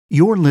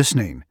You're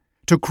listening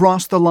to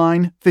Cross the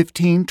Line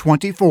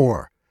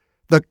 1524,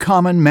 the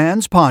Common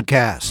Man's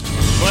Podcast.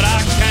 But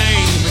I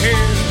came here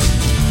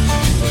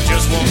for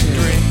just one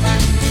drink.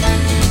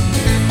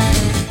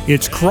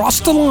 It's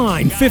Cross the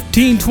Line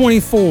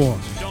 1524.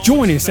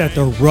 Join us at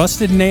the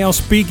Rusted Nail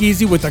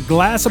Speakeasy with a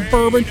glass of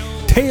bourbon,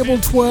 table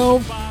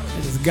 12,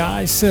 as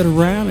guys sit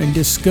around and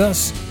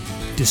discuss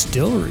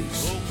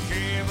distilleries,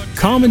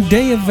 common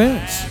day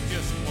events,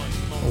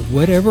 or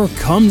whatever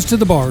comes to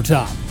the bar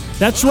top.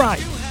 That's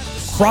right.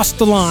 Cross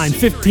the Line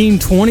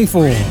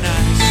 1524. Good-looking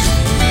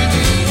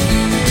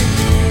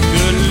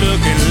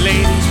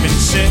ladies been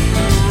sitting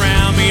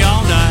around me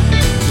all night.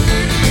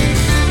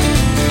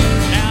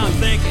 Now I'm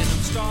thinking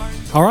I'm starting.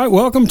 All right,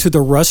 welcome to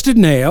the Rusted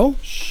Nail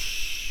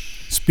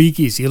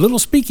Speakeasy, a little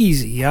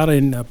speakeasy out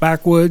in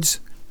backwoods,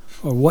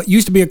 or what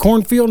used to be a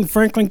cornfield in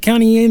Franklin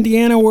County,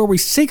 Indiana, where we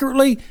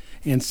secretly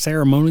and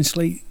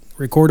ceremoniously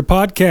record a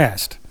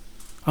podcast.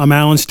 I'm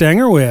Alan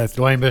Stenger with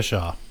Dwayne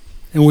Bischoff,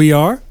 and we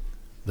are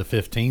the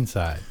 15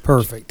 side.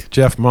 Perfect.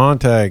 Jeff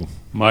Montag.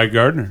 Mike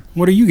Gardner.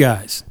 What are you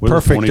guys? With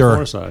Perfecter. the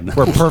 24 side.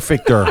 We're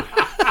perfecter.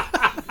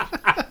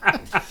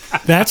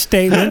 That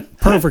statement,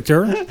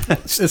 perfecter.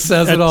 It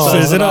says it all.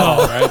 Says it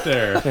all. Right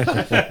there.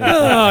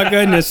 Oh,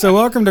 goodness. So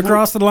welcome to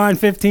Cross the Line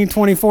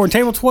 1524. And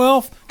Table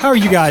 12, how are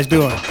you guys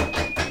doing?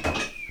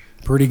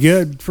 Pretty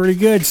good. Pretty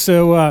good.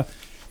 So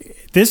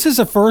this is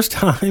the first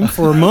time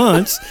for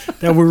months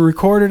that we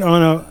recorded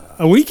on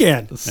a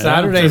weekend.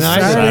 Saturday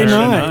night. Saturday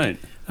night.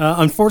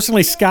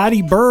 Unfortunately,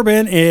 Scotty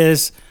Bourbon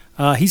is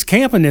he's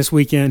camping this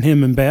weekend,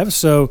 him and Bev.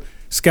 So,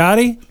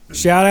 Scotty,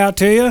 shout out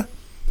to you.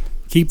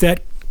 Keep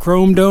that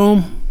chrome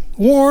dome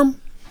warm.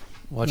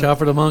 Watch out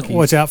for the monkeys.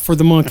 Watch out for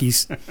the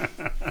monkeys.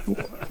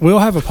 We'll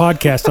have a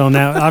podcast on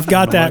that. I've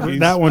got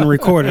that one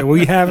recorded.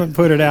 We haven't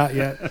put it out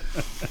yet.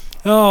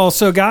 Oh,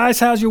 so guys,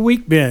 how's your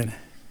week been?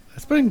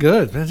 It's been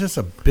good. It's been just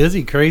a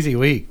busy, crazy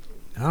week.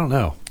 I don't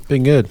know.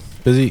 Been good.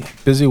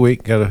 Busy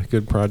week. Got a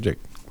good project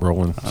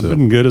rolling. I've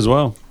been good as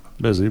well.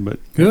 Busy, but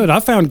good. I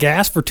found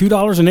gas for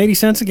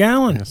 $2.80 a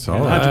gallon. That's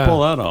all. how'd you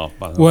pull that off,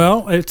 by the way?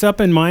 Well, it's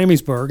up in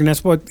Miamisburg, and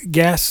that's what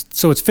gas.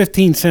 So it's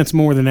 15 cents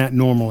more than that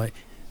normally.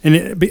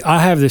 And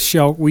I have this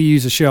Shell. We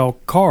use a Shell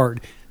card,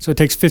 so it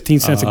takes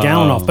 15 cents a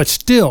gallon off. But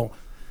still,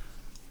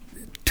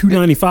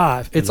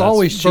 $2.95. It's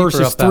always cheaper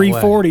versus up that way.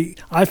 $3.40.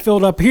 I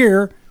filled up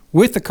here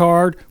with the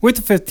card with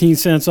the 15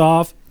 cents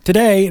off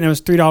today, and it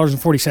was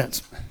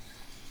 $3.40.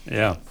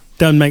 Yeah.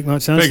 Doesn't make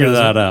much sense. Figure does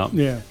that it? out.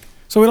 Yeah.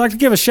 So we'd like to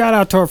give a shout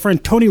out to our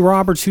friend Tony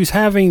Roberts, who's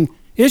having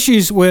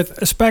issues with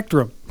a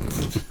Spectrum.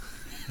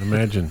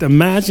 Imagine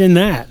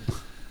that.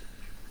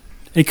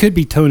 It could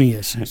be Tony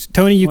issues.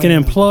 Tony, you can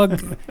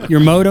unplug your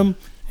modem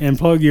and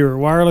plug your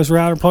wireless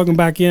router, plug them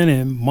back in,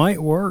 and it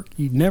might work.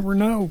 You never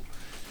know.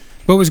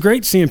 But it was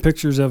great seeing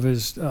pictures of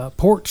his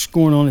porch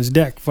going on his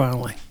deck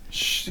finally.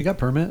 Shh, you got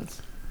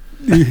permits?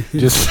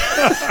 Just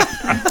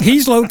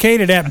He's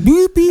located at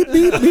beep, beep,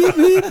 beep, beep,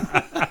 beep,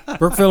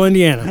 Brookville,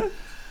 Indiana.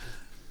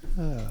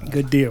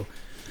 Good deal.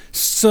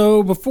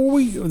 So before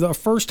the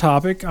first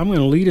topic, I'm going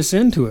to lead us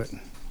into it.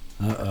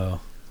 Uh-oh.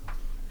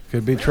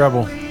 could be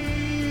trouble.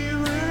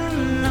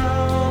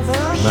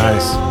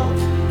 Nice.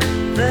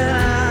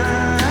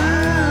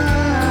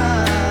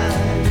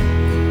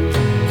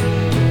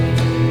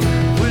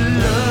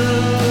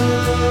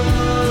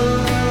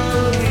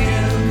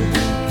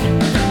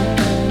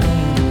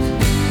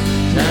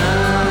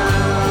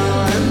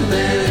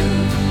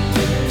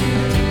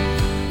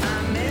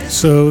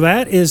 So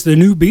that is the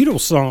new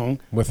Beatles song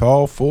With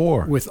all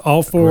four.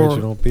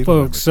 Original Beatles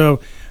folks. So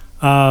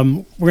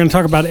we're going to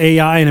talk about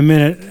AI in a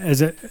minute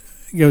as it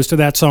goes to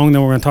that song.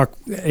 Then we're going to talk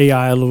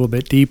AI a little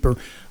bit deeper.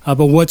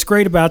 But what's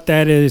great about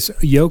that is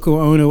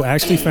Yoko Ono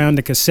actually found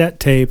a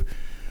cassette tape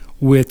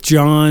with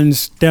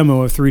John's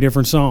demo of 3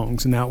 different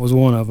songs, and that was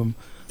one of them.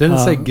 Didn't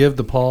it say give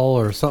to Paul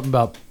or something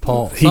about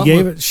Paul? She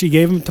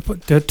gave them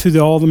to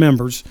all the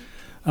members.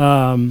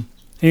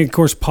 And, of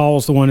course,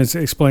 Paul's the one that's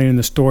explaining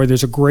the story.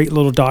 There's a great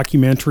little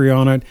documentary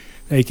on it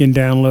that you can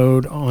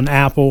download on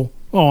Apple.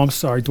 Oh, I'm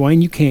sorry,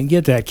 Dwayne, you can't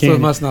get that, can you? So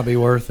it must not be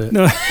worth it.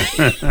 No.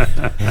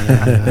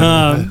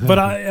 But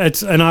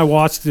I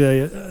watched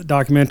the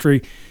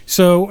documentary.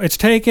 So it's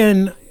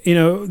taken,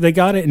 they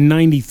got it in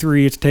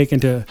 93. It's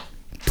taken to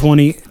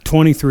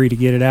 2023 to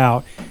get it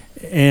out.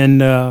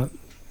 And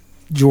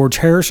George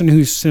Harrison,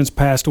 who's since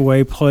passed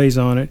away, plays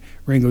on it.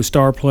 Ringo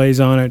Starr plays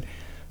on it.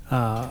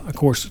 Of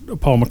course,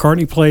 Paul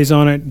McCartney plays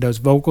on it, does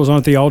vocals on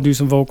it. They all do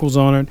some vocals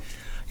on it.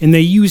 And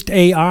they used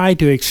AI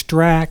to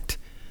extract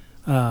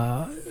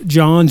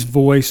John's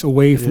voice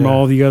away from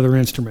all the other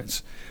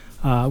instruments,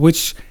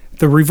 which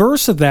the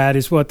reverse of that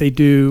is what they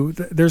do.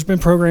 There's been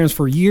programs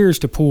for years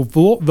to pull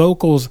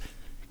vocals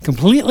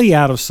completely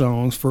out of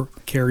songs for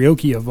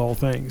karaoke, of all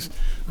things.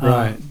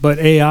 Right. But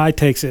AI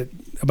takes it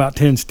about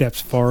 10 steps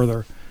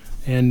farther.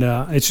 And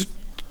it's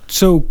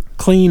so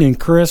clean and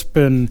crisp,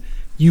 and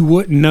you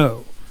wouldn't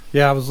know.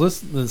 Yeah, I was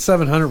listening. The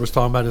 700 was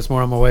talking about this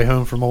more on my way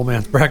home from Old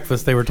Man's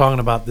Breakfast. They were talking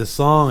about this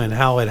song and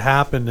how it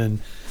happened, and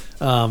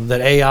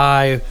that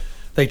AI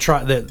they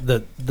tried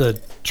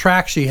the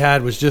track she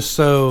had was just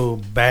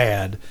so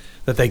bad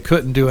that they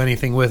couldn't do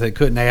anything with it,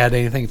 couldn't add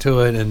anything to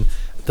it, and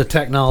the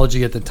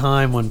technology at the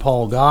time when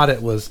Paul got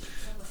it was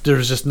there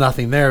was just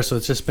nothing there, so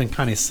it's just been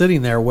kind of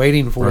sitting there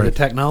waiting for the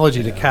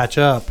technology to catch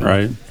up. And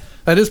Right.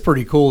 that is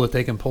pretty cool that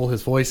they can pull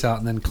his voice out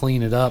and then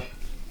clean it up,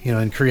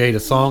 and create a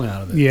song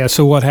out of it. Yeah,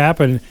 so what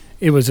happened,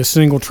 it was a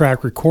single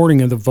track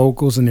recording of the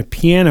vocals and the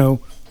piano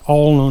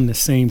all on the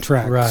same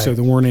track. Right. So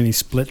there weren't any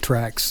split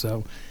tracks.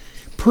 So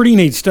pretty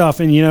neat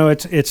stuff. And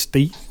it's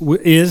the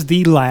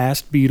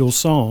last Beatles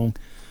song,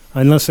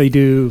 unless they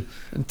do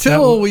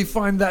Until we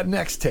find that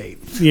next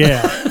tape.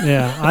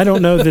 Yeah. I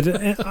don't know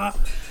that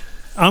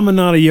I'm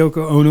not a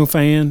Yoko Ono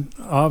fan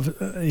of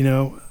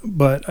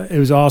but it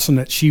was awesome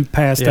that she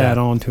passed that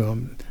on to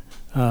him.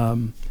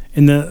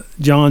 And the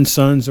John's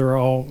sons are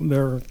all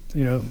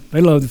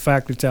they love the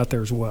fact that it's out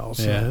there as well.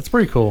 So Yeah, that's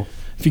pretty cool.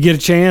 if you get a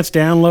chance,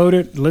 download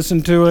it,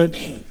 listen to it.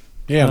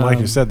 Yeah, and like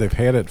you said, they've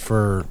had it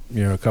for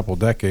a couple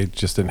decades.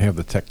 Just didn't have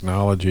the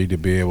technology to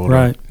be able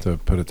to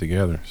put it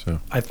together. So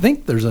I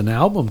think there's an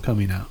album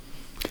coming out.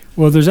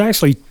 Well, there's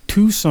actually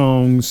 2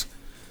 songs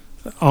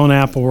on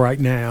Apple right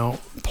now,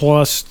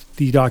 plus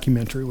the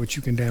documentary, which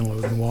you can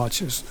download and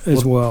watch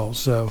as well.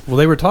 So, Well,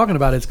 they were talking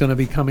about it's going to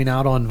be coming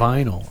out on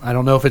vinyl. I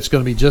don't know if it's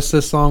going to be just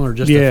this song or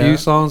just a few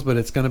songs, but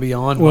it's going to be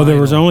on vinyl. Well,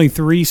 there was only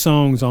 3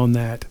 songs on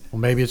that. Well,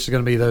 maybe it's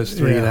going to be those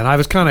 3 then. I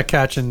was kind of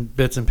catching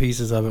bits and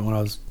pieces of it when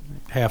I was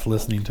half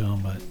listening to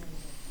them, but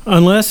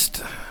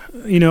Unless,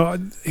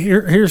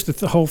 here's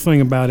the whole thing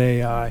about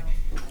AI,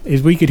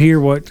 is we could hear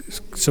what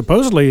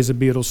supposedly is a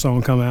Beatles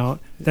song come out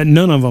that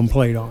none of them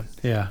played on.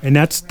 yeah. And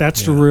that's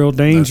the real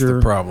danger that's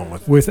the problem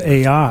with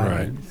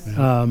AI.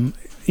 Right.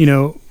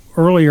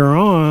 Earlier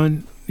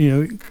on,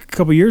 a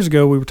couple years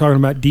ago, we were talking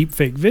about deep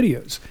fake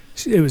videos.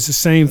 It was the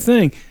same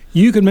thing.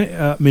 You could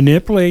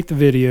manipulate the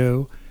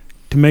video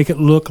to make it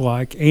look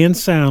like and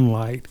sound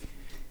like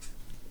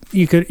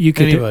you could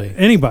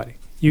anybody.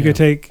 You could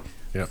take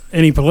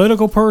any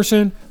political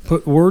person,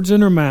 put words in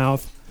their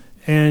mouth,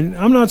 and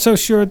I'm not so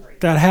sure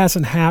that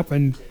hasn't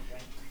happened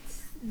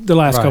the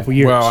last couple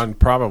years. Well, and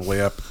probably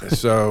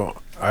so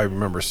I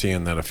remember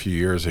seeing that a few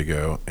years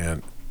ago,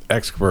 and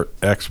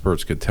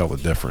experts could tell the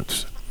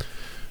difference.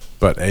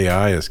 But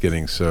AI is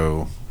getting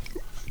so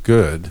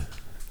good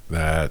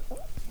that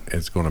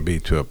it's going to be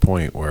to a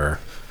point where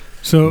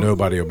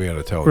nobody will be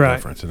able to tell the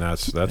difference, and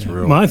that's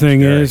real. My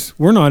thing scary. is,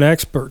 we're not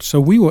experts, so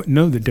we wouldn't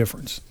know the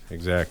difference.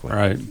 Exactly.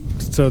 Right.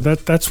 So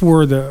that's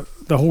where the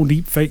whole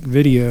deep fake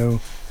video,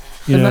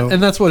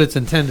 and that's what it's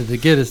intended to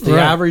get. Is the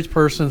average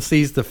person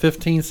sees the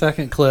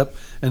 15-second clip,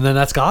 and then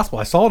that's gospel.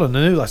 I saw it on the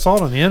news. I saw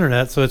it on the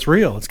internet, so it's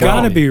real. It's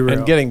got to be real.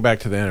 And getting back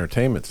to the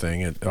entertainment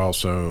thing, it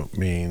also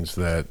means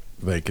that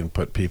they can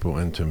put people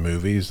into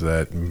movies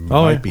that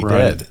might be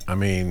dead. I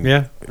mean,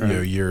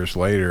 years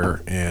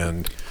later,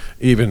 and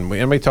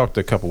we talked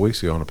a couple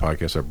weeks ago on a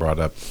podcast. I brought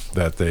up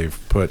that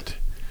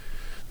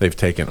they've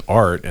taken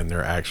art and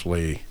they're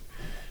actually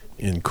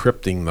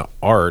encrypting the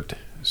art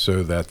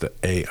so that the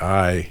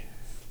AI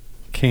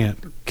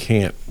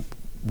can't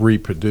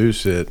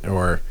reproduce it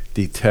or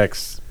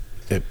detects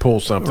it,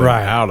 pulls something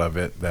out of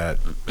it that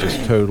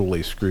just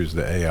totally screws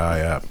the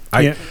AI up.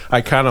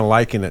 I kind of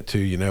liken it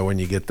to when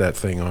you get that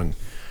thing on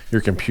your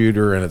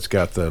computer and it's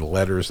got the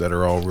letters that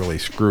are all really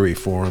screwy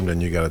formed,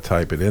 and you got to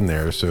type it in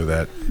there so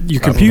that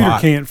your computer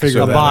can't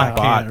figure it out. The bot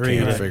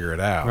can't figure it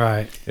out.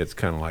 Right. It's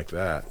kind of like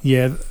that.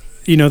 Yeah,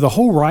 the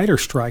whole writer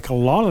strike, a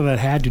lot of that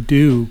had to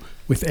do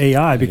with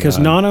AI, because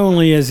not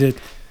only is it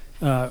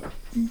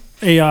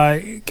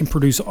AI can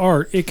produce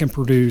art, it can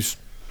produce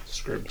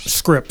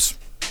scripts.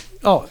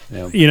 Oh,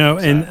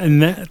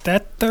 and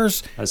that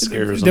there's That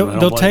scares them.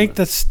 they'll take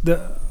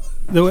the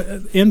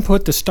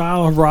input the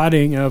style of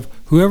writing of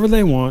whoever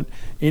they want,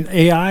 and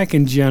AI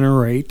can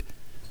generate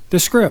the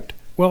script.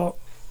 Well,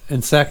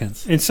 in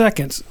seconds.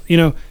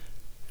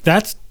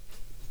 That's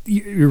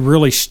you're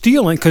really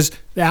stealing, because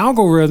the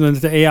algorithm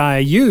that the AI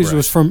used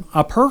was from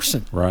a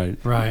person. Right.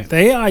 The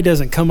AI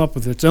doesn't come up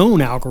with its own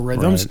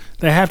algorithms. Right.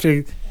 They have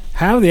to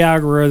have the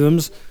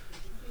algorithms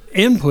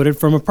inputted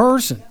from a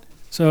person.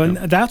 So and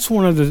that's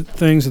one of the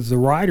things that the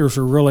writers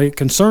are really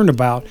concerned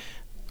about,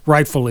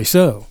 rightfully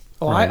so.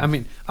 Oh, I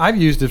mean, I've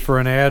used it for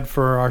an ad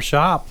for our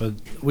shop.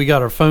 We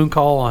got a phone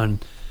call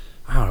on,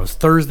 it was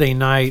Thursday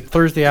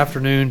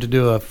afternoon, to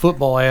do a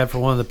football ad for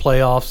one of the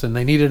playoffs, and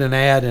they needed an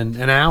ad in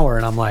an hour.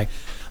 And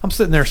I'm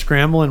sitting there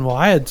scrambling. Well,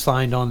 I had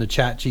signed on to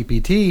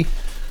ChatGPT,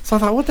 so I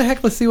thought, what the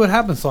heck? Let's see what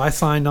happens. So I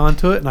signed on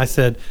to it, and I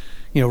said,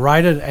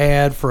 write an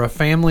ad for a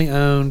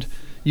family-owned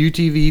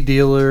UTV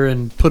dealer,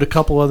 and put a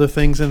couple other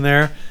things in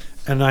there,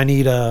 and I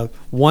need a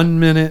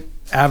 1-minute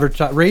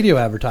radio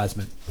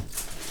advertisement.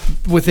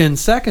 Within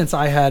seconds,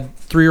 I had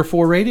 3 or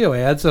 4 radio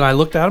ads, and I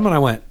looked at them and I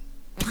went,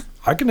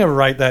 I could never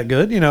write that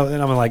good, And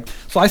I'm like,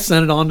 so I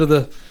sent it on to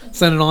the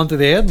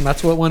ad, and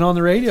that's what went on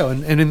the radio.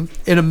 And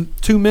in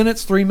 2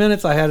 minutes, 3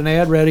 minutes, I had an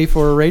ad ready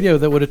for a radio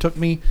that would have took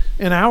me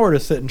an hour to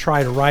sit and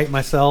try to write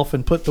myself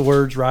and put the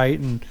words right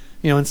and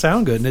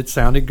sound good, and it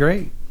sounded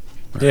great.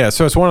 Yeah,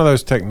 so it's one of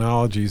those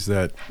technologies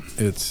that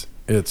it's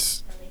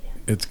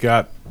it's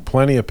got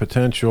plenty of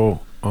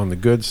potential on the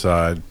good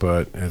side,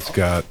 but it's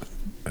got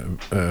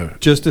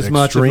just as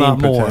much, if not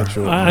more.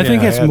 I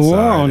think it's more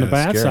on the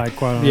bad side,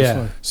 quite honestly.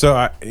 Yeah. So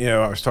I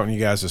was talking to you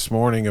guys this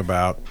morning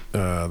about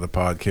the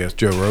podcast,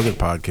 Joe Rogan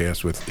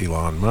podcast with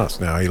Elon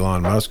Musk. Now,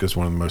 Elon Musk is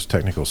one of the most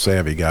technical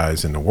savvy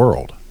guys in the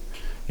world,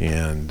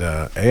 and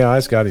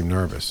AI's got him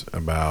nervous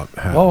about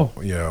how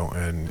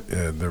and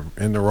they're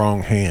in the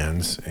wrong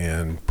hands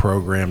and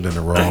programmed in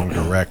the wrong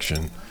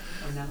direction.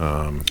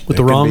 With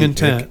the wrong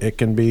intent. It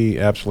can be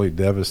absolutely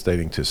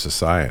devastating to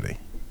society.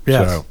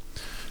 Yes.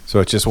 So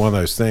it's just one of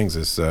those things.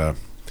 Is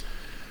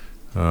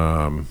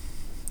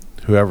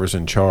whoever's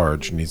in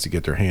charge needs to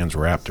get their hands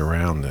wrapped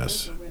around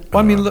this.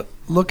 Well, I mean,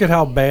 look at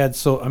how bad.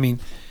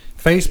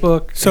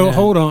 Facebook. So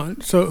hold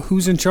on. So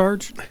who's in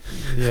charge?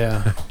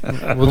 Yeah,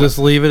 we'll just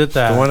leave it at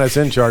that. The one that's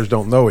in charge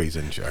don't know he's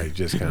in charge.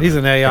 He's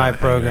an AI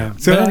program.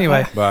 So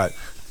anyway,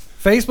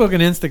 Facebook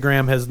and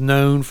Instagram has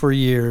known for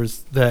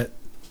years that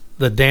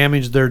the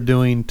damage they're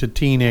doing to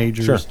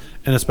teenagers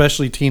and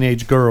especially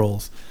teenage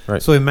girls.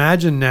 Right. So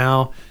imagine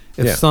now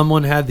if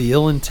someone had the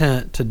ill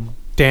intent to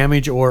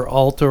damage or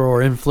alter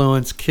or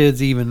influence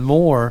kids even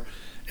more,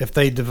 if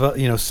they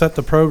set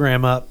the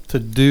program up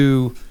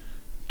to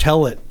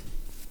tell it,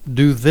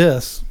 do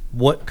this,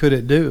 what could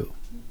it do?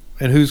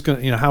 And who's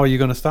going to, how are you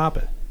going to stop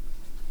it?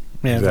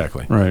 Yeah,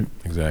 exactly. Right.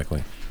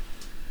 Exactly.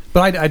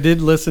 But I did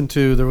listen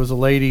to, there was a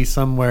lady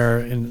somewhere,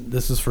 and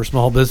this is for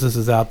small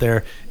businesses out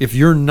there, if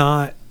you're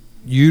not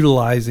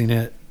utilizing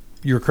it,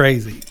 you're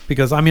crazy.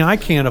 Because I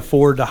can't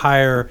afford to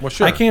hire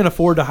I can't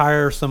afford to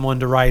hire someone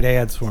to write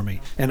ads for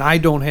me, and I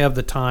don't have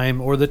the time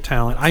or the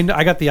talent.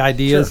 I got the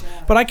ideas,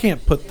 but I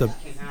can't put the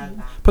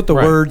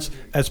words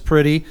as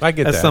pretty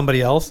as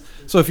somebody else.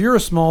 So if you're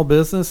a small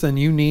business and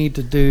you need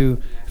to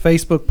do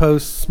Facebook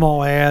posts,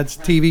 small ads,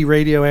 TV,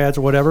 radio ads,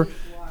 or whatever,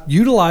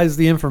 utilize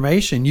the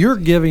information. You're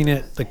giving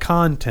it the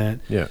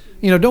content. Yeah.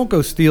 Don't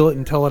go steal it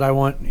and tell it I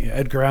want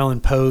Edgar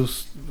Allan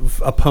Poe's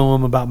a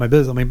poem about my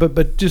business.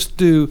 But just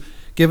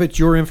give it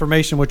your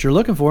information, what you're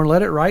looking for, and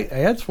let it write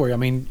ads for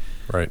you.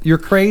 Right. You're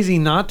crazy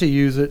not to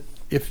use it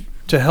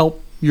to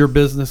help your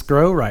business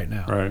grow right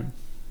now. Right.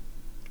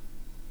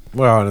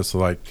 Well, and it's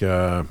like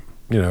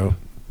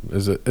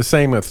is it the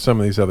same with some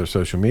of these other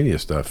social media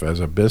stuff? As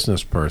a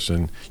business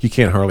person, you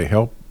can't hardly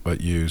help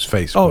but use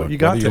Facebook. Oh, you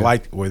got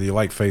whether you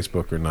like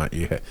Facebook or not,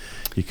 you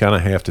kind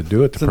of have to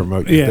do it to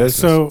promote your business.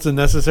 So it's a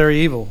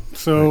necessary evil.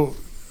 So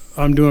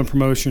I'm doing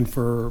promotion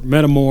for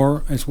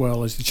Metamore as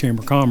well as the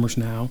Chamber of Commerce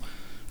now,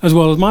 as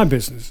well as my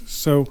business.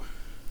 So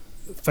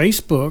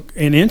Facebook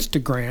and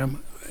Instagram,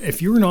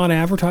 if you're not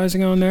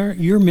advertising on there,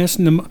 you're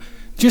missing them.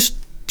 Just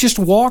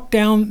walk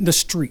down the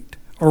street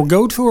or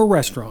go to a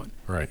restaurant,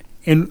 right,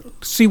 and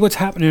see what's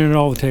happening at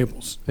all the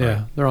tables. Yeah,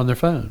 right. They're on their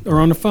phone. They're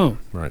on the phone.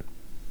 Right.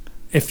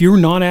 If you're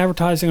not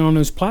advertising on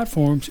those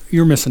platforms,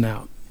 you're missing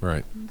out.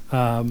 Right.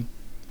 And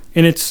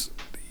it's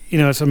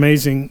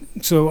amazing.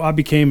 So I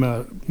became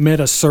a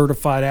Meta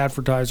certified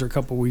advertiser a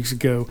couple of weeks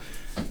ago,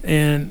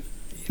 and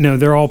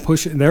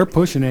they're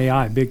pushing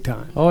AI big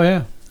time. Oh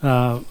yeah.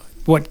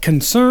 What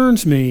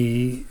concerns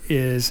me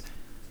is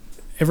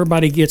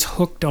everybody gets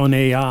hooked on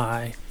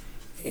AI,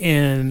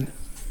 and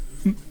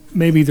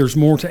maybe there's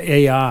more to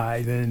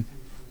AI than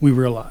we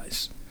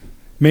realize.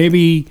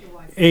 Maybe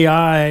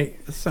AI.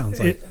 This sounds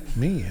like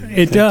me.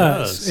 It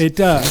does.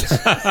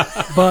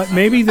 But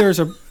maybe there's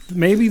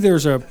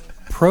a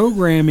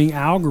programming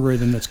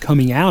algorithm that's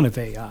coming out of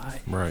AI,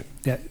 right,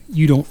 that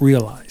you don't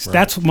realize. Right.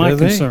 That's my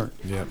concern.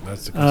 Yeah,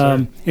 that's the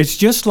concern. It's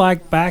just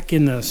like back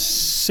in the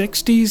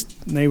 60s,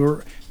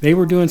 they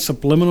were doing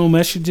subliminal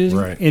messages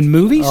in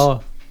movies.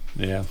 Oh,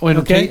 yeah.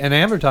 And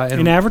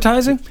advertising.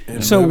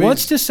 So movies.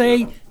 What's to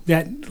say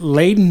that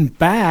laden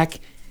back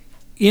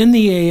in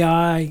the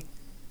AI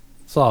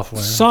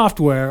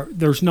software,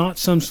 there's not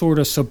some sort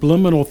of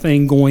subliminal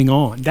thing going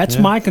on? That's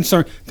my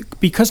concern,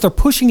 because they're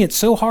pushing it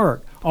so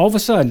hard. All of a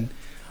sudden,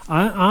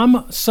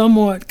 I'm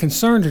somewhat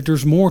concerned that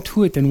there's more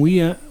to it than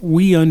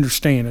we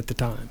understand at the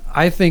time.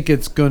 I think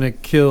it's going to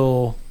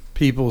kill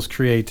people's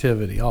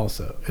creativity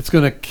also. It's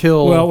going to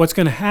kill... Well, what's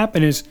going to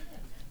happen is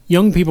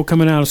young people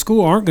coming out of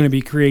school aren't going to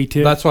be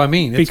creative. That's what I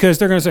mean. Because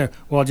they're going to say,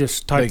 well,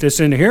 just type this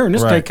into here and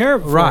just take care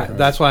of it. Right.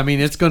 That's what I mean.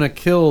 It's going to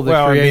kill the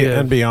creative.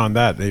 And beyond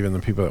that, even the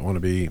people that want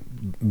to be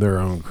their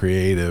own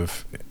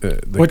creative...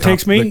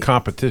 the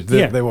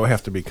competition, they will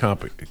have to be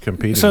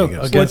competing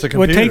against a computer.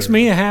 What takes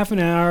me a half an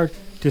hour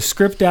to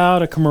script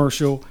out a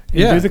commercial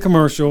and do the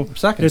commercial,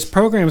 this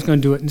program is going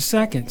to do it in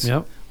seconds.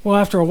 Yep. Well,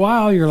 after a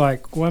while, you're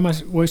like, why am I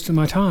wasting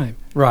my time?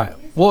 Right.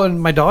 Well,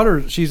 and my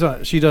daughter, she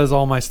does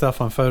all my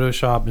stuff on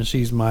Photoshop, and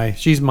she's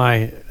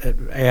my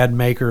ad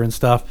maker and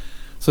stuff.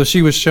 So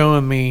she was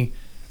showing me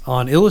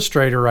on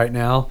Illustrator right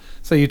now.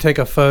 So you take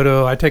a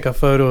photo. I take a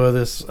photo of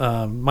this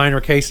minor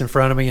case in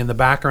front of me and the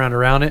background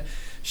around it.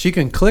 She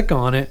can click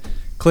on it,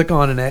 click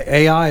on an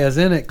AI as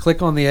in it,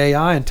 click on the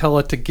AI and tell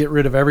it to get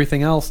rid of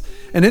everything else.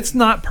 And it's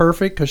not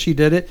perfect because she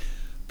did it,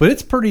 but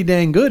it's pretty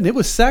dang good. And it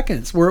was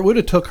seconds where it would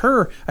have took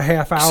her a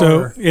half hour.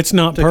 So it's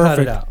not perfect. Cut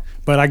it out.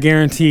 But I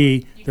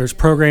guarantee there's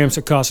programs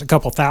that cost a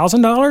couple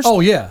 $1,000s.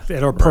 Oh yeah,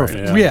 that are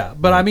perfect. Yeah,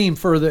 but I mean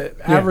for the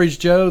average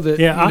Joe that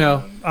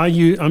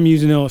I'm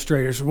using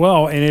Illustrator as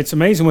well, and it's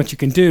amazing what you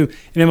can do.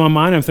 And in my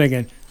mind, I'm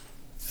thinking,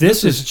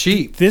 this is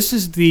cheap. This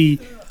is the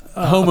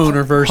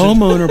homeowner version,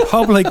 homeowner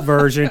public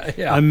version.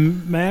 Yeah.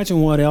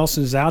 Imagine what else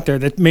is out there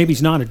that maybe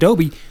is not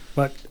Adobe,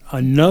 but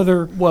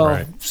another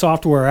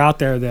software out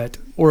there that,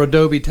 or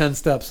Adobe 10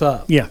 steps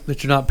up. Yeah,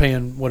 that you're not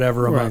paying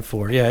whatever a month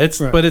for. Yeah,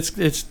 but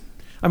it's.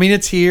 I mean,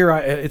 it's here.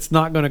 It's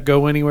not going to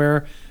go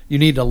anywhere. You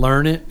need to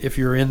learn it if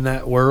you're in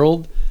that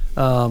world.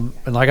 And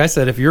like I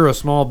said, if you're a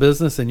small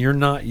business and you're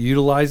not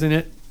utilizing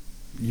it,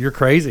 you're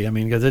crazy. I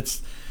mean,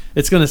 because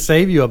it's going to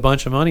save you a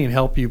bunch of money and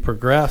help you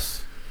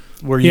progress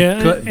where you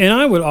couldn't. And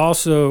I would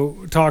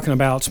also, talking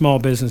about small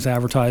business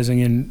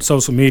advertising and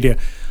social media,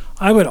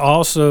 I would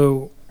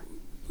also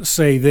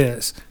say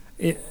this.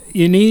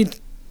 You need...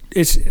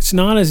 It's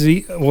not as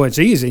it's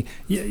easy.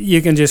 You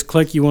can just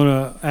click you want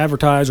to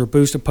advertise or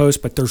boost a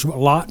post, but there's a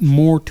lot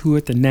more to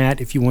it than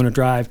that if you want to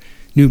drive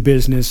new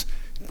business.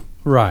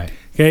 Right.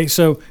 Okay.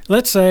 So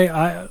let's say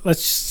I'm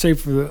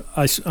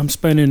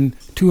spending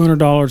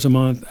 $200 a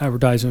month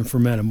advertising for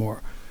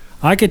Metamore.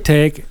 I could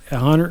take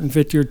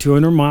 150 or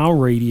 200 mile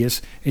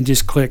radius and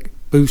just click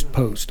boost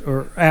post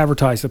or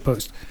advertise the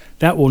post.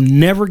 That will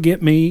never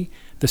get me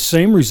the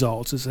same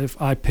results as if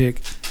I pick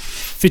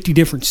 50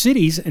 different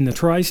cities in the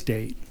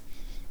tri-state.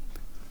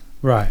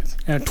 Right.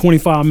 At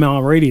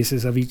 25-mile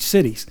radiuses of each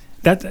cities.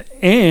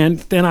 And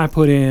then I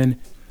put in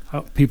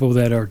people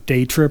that are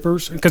day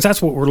trippers, because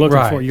that's what we're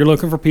looking for. You're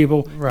looking for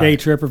people, day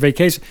tripper,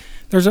 vacation.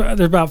 There's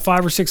about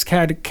 5 or 6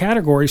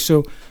 categories.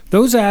 So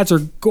those ads are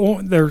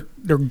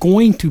they're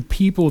going to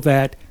people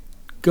that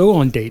go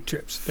on day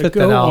trips, that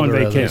go on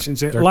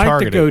vacations, that like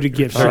targeted. To go to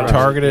gift shops.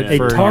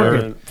 They're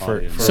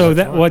targeted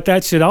So what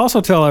that should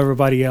also tell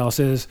everybody else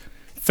is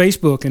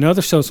Facebook and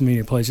other social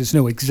media places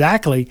know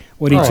exactly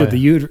what each of the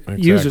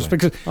users,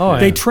 because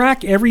they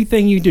track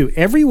everything you do,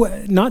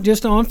 not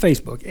just on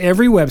Facebook,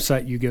 every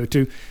website you go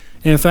to.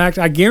 And in fact,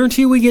 I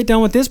guarantee we get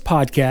done with this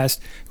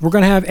podcast, we're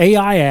going to have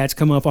AI ads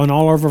come up on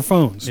all of our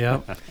phones. Yeah.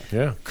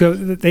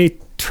 They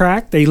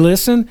track, they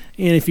listen,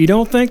 and if you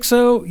don't think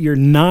so, you're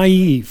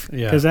naive,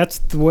 because that's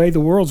the way the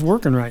world's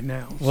working right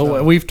now.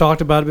 Well, we've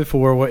talked about it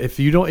before. If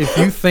you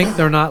think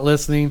they're not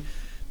listening,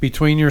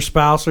 between your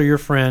spouse or your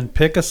friend,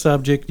 pick a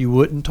subject you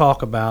wouldn't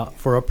talk about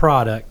for a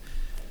product.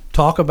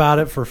 Talk about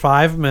it for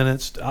 5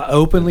 minutes,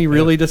 openly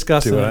really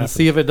discuss it, and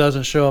see if it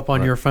doesn't show up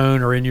on your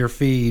phone or in your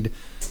feed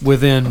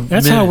within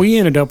That's minutes. How we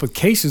ended up with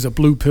cases of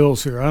blue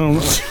pills here. I don't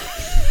know.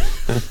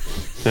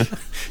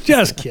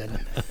 Just kidding.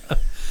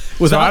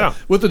 With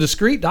a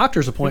discreet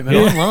doctor's appointment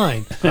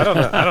online. I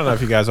don't know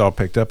if you guys all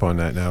picked up on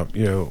that. Now,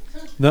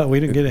 no, we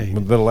didn't get any.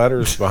 The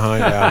letters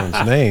behind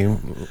Alan's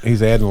name,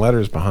 he's adding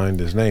letters behind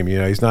his name.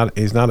 He's not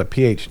a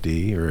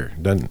PhD or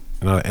not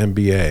an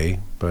MBA,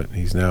 but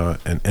he's now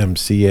an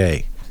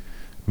MCA,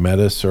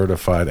 Meta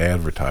Certified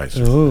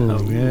Advertiser.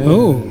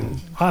 Oh,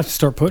 I have to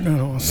start putting it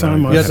on.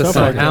 Sign my stuff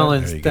like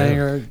Alan's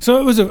thing.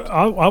 So it was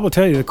I will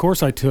tell you, the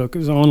course I took, it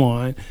was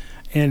online.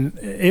 And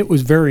it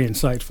was very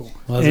insightful.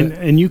 And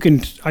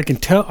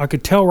I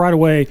could tell right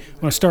away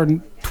when I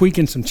started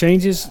tweaking some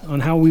changes on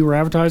how we were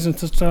advertising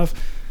and stuff.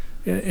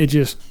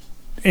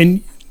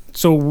 And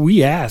so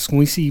we ask when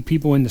we see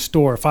people in the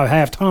store, if I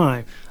have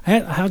time,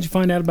 how'd you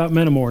find out about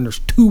Metamore? And there's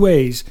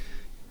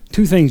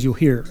 2 things you'll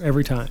hear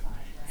every time.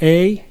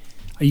 A,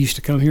 I used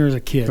to come here as a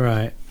kid.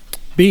 Right.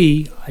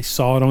 B, I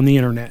saw it on the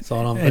internet.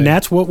 And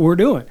that's what we're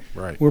doing.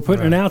 Right. We're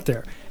putting it out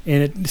there.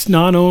 And it's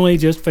not only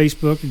just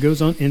Facebook; it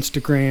goes on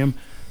Instagram,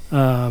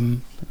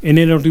 and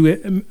it'll do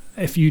it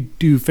if you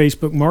do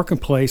Facebook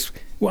Marketplace.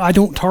 Well, I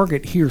don't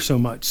target here so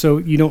much, so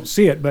you don't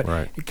see it. But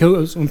it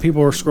goes when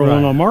people are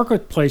scrolling on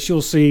Marketplace,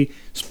 you'll see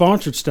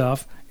sponsored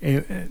stuff,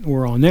 and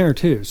we're on there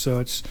too.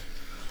 So it's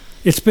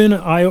been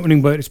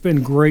eye-opening, but it's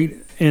been great.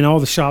 And all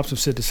the shops have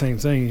said the same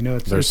thing.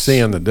 They're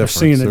seeing the difference. They're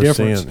seeing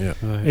the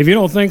difference. If you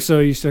don't think so,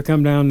 you still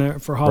come down there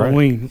for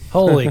Halloween.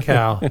 Holy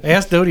cow!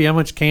 Ask Dodie how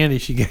much candy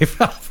she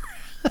gave out.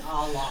 A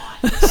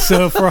lot.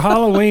 So for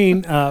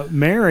Halloween,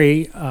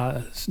 Mary's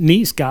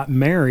niece got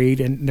married,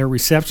 and their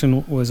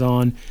reception was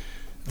on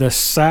the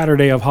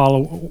Saturday of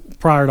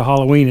prior to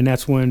Halloween, and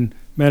that's when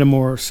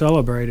Metamore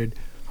celebrated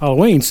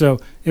Halloween. So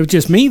it was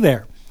just me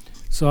there.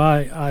 So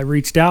I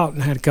reached out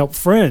and had a couple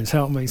friends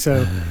help me.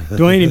 So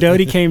Dwayne and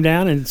Dodie came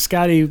down, and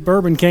Scotty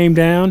Bourbon came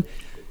down.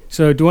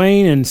 So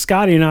Dwayne and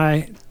Scotty and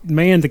I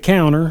manned the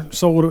counter,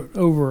 sold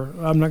over,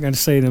 I'm not going to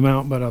say the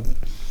amount, but a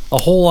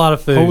whole lot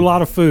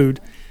of food.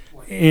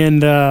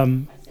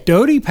 And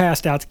Dodie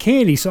passed out the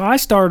candy, so I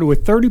started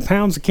with 30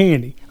 pounds of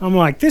candy. I'm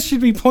like, this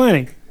should be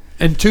plenty.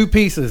 And 2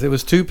 pieces. It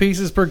was 2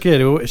 pieces per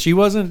kid. She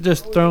wasn't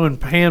just throwing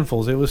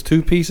handfuls. It was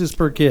 2 pieces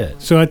per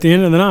kid. So at the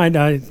end of the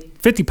night,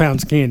 50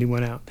 pounds of candy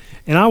went out.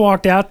 And I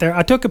walked out there.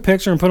 I took a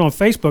picture and put it on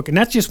Facebook, and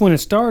that's just when it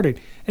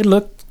started. It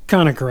looked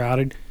kind of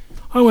crowded.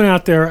 I went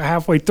out there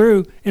halfway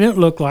through, and it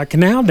looked like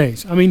Canal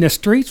Days. I mean, the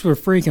streets were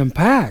freaking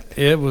packed.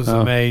 It was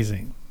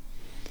amazing.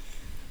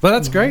 But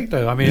that's great,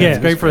 though. I mean, it's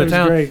great for the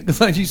town. Because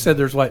like you said,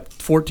 there's,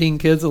 14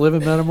 kids that live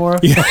in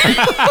Metamora? Yeah.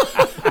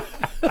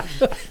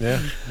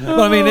 Yeah.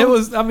 Well,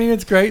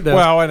 it's great, though.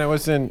 Well, and it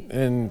was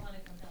in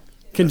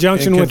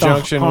conjunction with the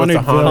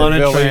Haunted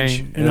Village.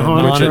 And the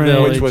Haunted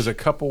Train. Which was a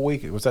couple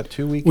weekends. Was that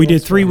 2 weekends? We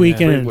did 3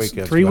 weekends.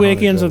 Yeah. 3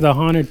 weekends of the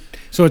Haunted.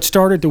 So it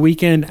started the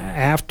weekend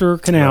after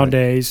Canal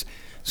Days.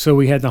 So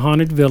we had the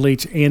Haunted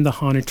Village and the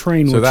Haunted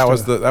Train. So that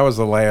was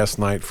the last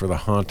night for the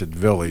Haunted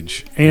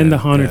Village. And the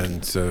Haunted.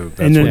 And so that's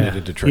when they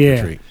did the trick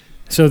or treat.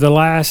 So the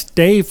last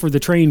day for the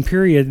train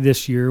period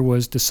this year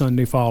was the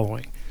Sunday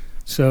following.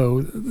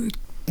 So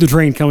the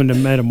train coming to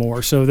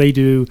Metamora. So they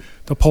do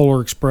the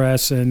Polar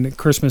Express and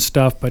Christmas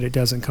stuff, but it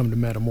doesn't come to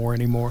Metamora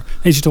anymore.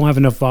 They just don't have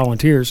enough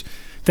volunteers.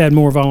 If they had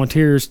more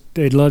volunteers,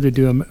 they'd love to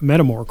do a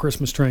Metamora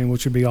Christmas train,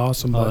 which would be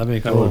awesome. Oh, that'd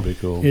be cool. That would be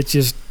cool. It's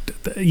just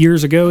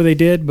years ago they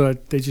did,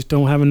 but they just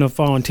don't have enough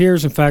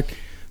volunteers. In fact,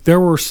 there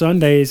were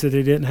Sundays that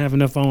they didn't have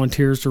enough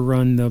volunteers to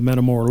run the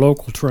Metamora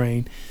local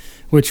train,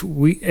 which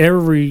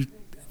every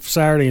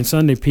Saturday and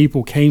Sunday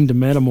people came to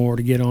Metamora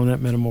to get on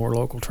that Metamora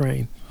local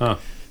train. Huh.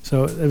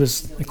 So it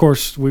was, of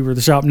course, we were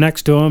the shop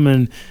next to them,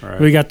 and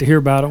we got to hear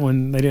about it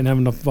when they didn't have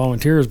enough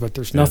volunteers, but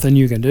there's nothing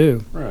you can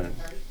do. Right.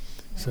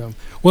 So,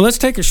 well, let's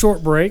take a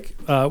short break.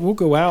 We'll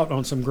go out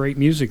on some great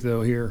music,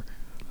 though, here.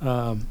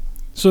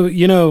 So,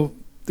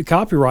 the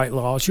copyright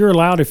laws, you're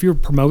allowed, if you're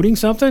promoting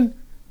something,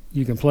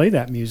 you can play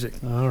that music.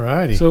 All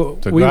righty. So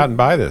go out and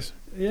buy this.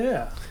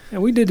 Yeah.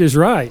 And we did this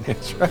right.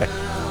 That's right.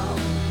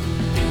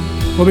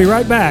 We'll be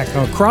right back.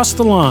 Across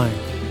the Line,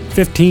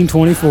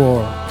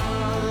 1524.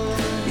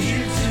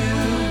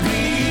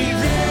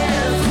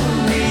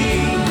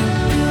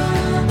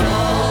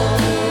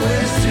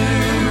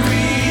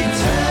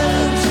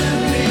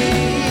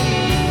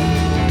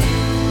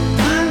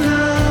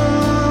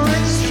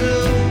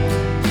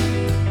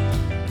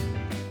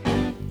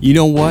 You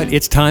know what?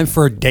 It's time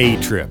for a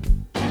day trip.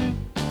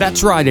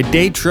 That's right, a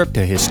day trip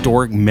to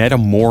historic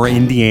Metamora,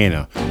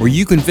 Indiana, where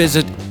you can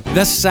visit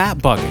the Sap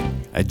Bucket,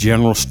 a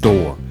general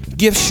store,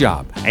 gift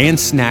shop, and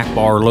snack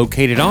bar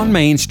located on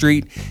Main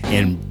Street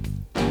in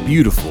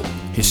beautiful,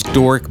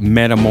 historic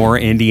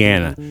Metamora,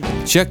 Indiana.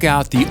 Check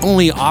out the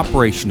only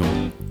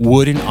operational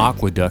wooden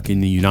aqueduct in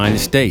the United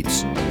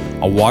States,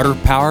 a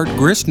water-powered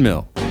grist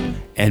mill,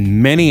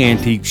 and many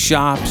antique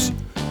shops,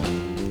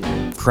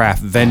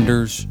 craft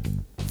vendors,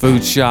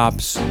 food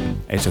shops.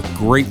 It's a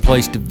great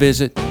place to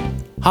visit.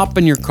 Hop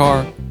in your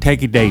car,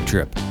 take a day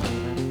trip.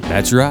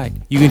 That's right.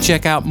 You can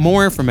check out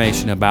more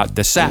information about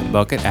the Sap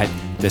Bucket at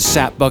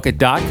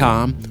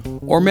thesapbucket.com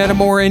or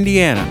Metamora,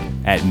 Indiana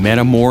at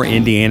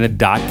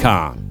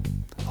metamoraindiana.com.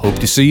 Hope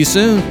to see you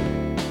soon.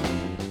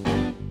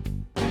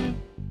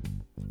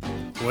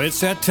 Well,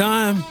 it's that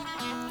time.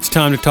 It's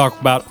time to talk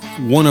about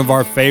one of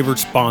our favorite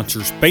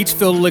sponsors,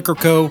 Batesville Liquor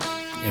Co.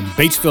 in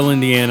Batesville,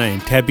 Indiana,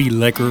 and Tebby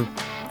Liquor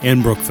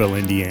in Brookville,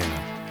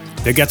 Indiana.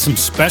 They got some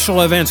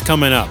special events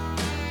coming up.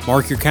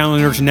 Mark your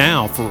calendars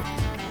now for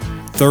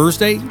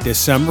Thursday,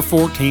 December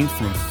 14th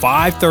from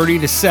 5:30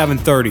 to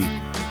 7:30.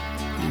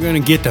 You're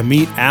going to get to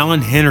meet Alan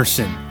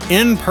Henderson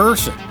in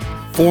person,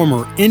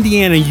 former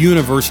Indiana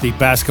University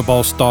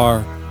basketball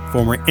star,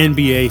 former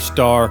NBA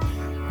star,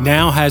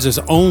 now has his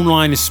own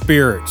line of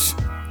spirits,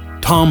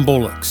 Tom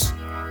Bullock's.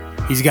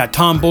 He's got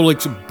Tom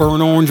Bullock's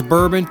Burnt Orange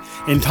Bourbon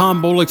and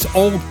Tom Bullock's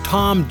Old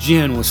Tom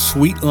Gin with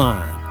Sweet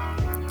Lime.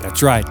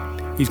 That's right.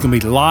 He's going to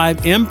be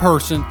live in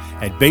person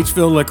at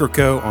Batesville Liquor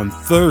Co. on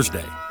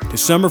Thursday,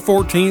 December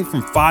 14th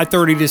from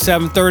 5:30 to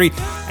 7:30.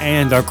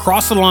 And the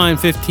Across the Line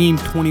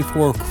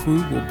 1524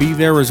 crew will be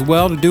there as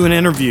well to do an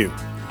interview.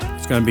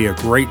 It's going to be a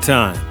great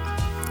time.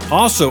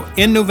 Also,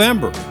 in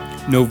November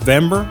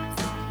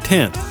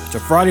 10th, it's a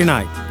Friday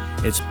night,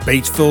 it's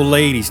Batesville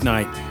Ladies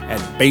Night at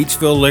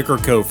Batesville Liquor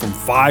Co. from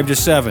 5 to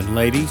 7.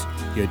 Ladies,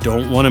 you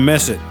don't want to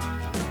miss it.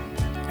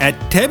 At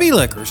Tebby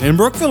Liquors in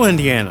Brookville,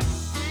 Indiana.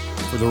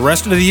 For the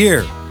rest of the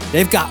year,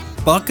 they've got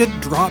bucket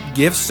drop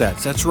gift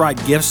sets. That's right,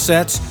 gift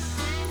sets.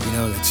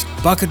 That's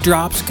bucket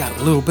drops, got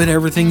a little bit of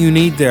everything you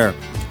need there.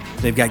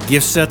 They've got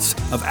gift sets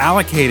of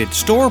allocated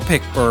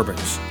store-picked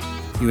bourbons.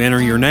 You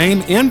enter your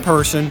name in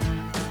person,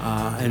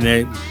 and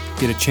they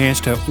get a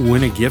chance to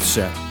win a gift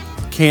set.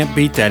 Can't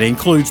beat that. It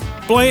includes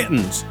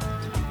Blanton's,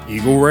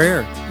 Eagle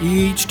Rare,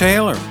 E.H.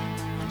 Taylor,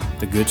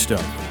 the good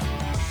stuff.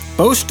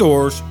 Both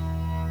stores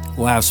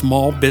will have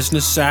Small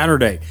Business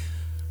Saturday.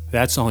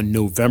 That's on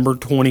November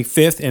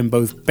 25th in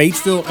both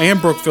Batesville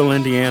and Brookville,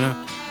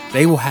 Indiana.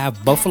 They will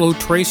have Buffalo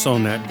Trace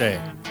on that day.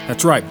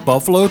 That's right,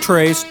 Buffalo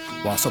Trace,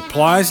 while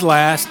supplies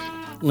last,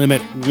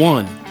 limit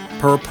 1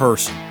 per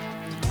person.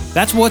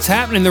 That's what's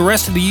happening the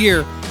rest of the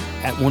year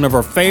at one of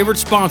our favorite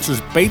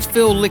sponsors,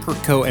 Batesville Liquor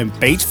Co. in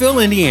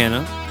Batesville,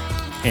 Indiana,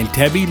 and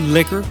Tebby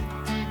Liquor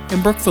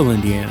in Brookville,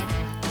 Indiana.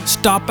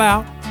 Stop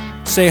out,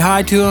 say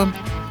hi to them,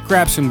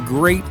 grab some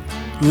great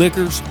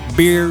liquors,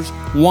 beers,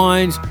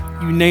 wines,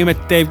 you name it,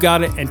 they've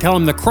got it, and tell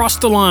them the Cross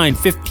the Line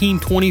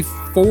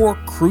 1524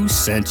 crew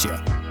sent you.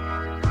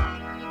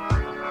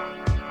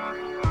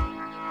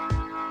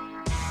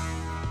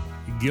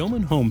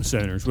 Gilman Home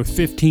Centers with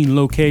 15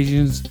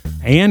 locations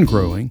and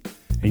growing,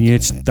 and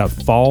it's the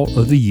fall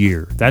of the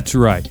year. That's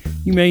right.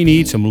 You may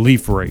need some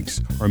leaf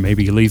rakes, or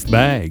maybe leaf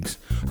bags,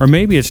 or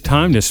maybe it's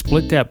time to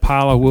split that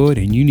pile of wood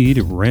and you need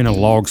to rent a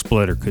log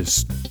splitter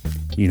because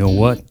you know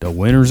what? The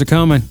winters are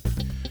coming.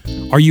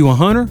 Are you a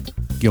hunter?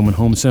 Gilman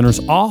Home Centers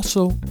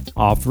also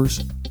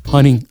offers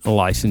hunting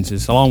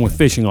licenses along with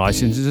fishing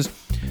licenses.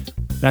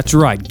 That's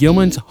right,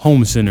 Gilman's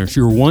Home Centers,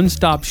 your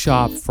one-stop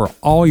shop for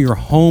all your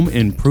home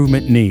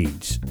improvement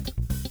needs.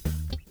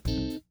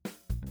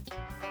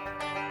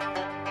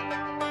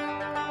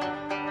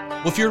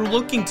 Well, if you're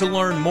looking to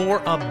learn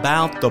more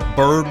about the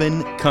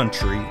bourbon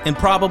country in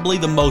probably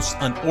the most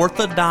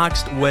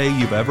unorthodox way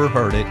you've ever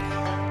heard it,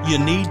 you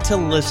need to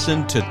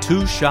listen to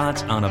Two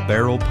Shots on a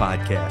Barrel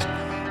podcast.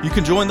 You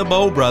can join the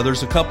Bow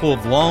Brothers, a couple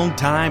of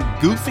long-time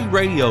goofy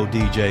radio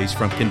DJs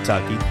from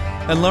Kentucky,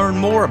 and learn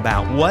more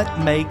about what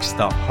makes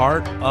the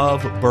heart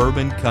of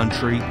bourbon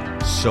country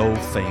so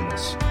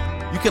famous.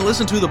 You can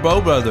listen to the Bow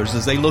Brothers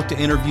as they look to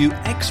interview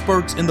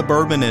experts in the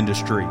bourbon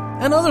industry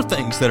and other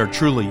things that are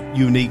truly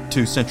unique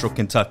to Central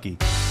Kentucky,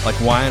 like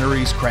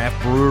wineries, craft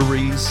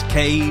breweries,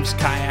 caves,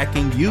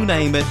 kayaking, you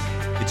name it.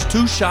 It's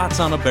Two Shots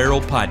on a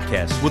Barrel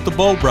podcast with the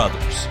Bow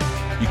Brothers.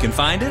 You can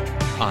find it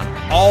on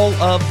all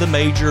of the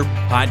major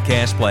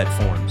podcast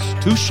platforms.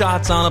 Two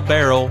Shots on a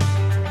Barrel.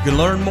 You can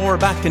learn more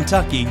about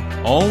Kentucky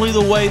only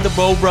the way the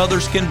Bow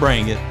Brothers can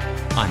bring it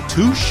on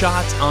Two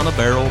Shots on a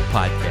Barrel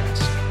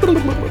podcast.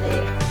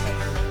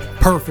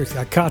 Perfect.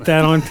 I caught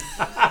that on.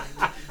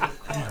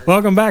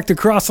 Welcome back to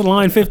Cross the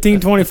Line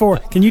 1524.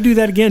 Can you do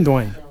that again,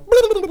 Dwayne?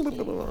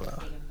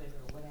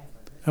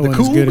 That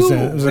wasn't as good as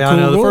that. It was a cool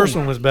the roll. first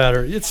one was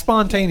better. It's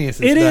spontaneous.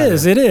 It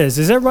is.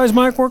 Is everybody's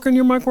mic working?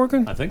 Your mic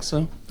working? I think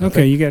so.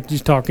 Okay, you got to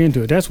just talk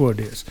into it. That's what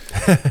it is.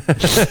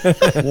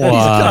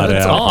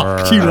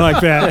 Whatever. You like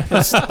that?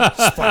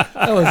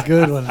 That was a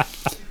good one.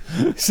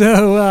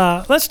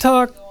 So let's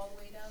talk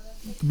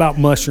about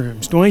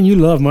mushrooms. Dwayne, you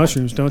love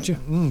mushrooms, don't you?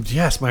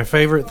 Yes, my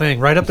favorite thing.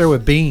 Right up there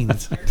with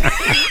beans.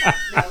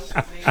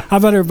 How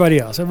about everybody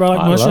else? Everybody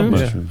like mushrooms?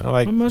 Love mushrooms. I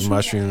like Mushrooms?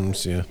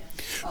 mushrooms, yeah.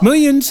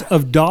 Millions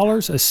of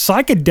dollars of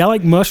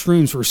psychedelic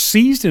mushrooms were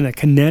seized in a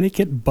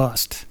Connecticut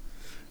bust.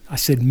 I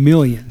said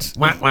millions.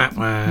 Wah, wah,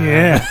 wah.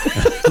 Yeah.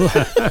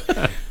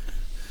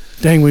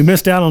 Dang, we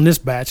missed out on this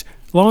batch.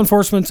 Law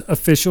enforcement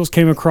officials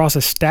came across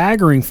a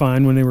staggering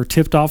find when they were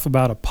tipped off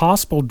about a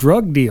possible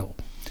drug deal.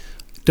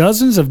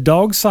 Dozens of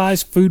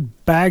dog-sized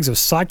food bags of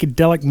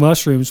psychedelic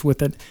mushrooms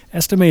with an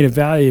estimated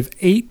value of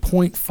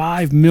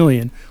 $8.5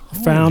 million were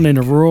found in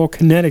a rural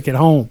Connecticut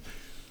home.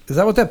 Is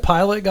that what that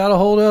pilot got a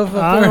hold of?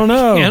 I don't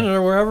know. Canada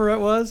or wherever it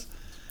was?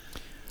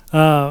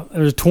 There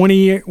was a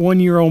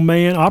 21-year-old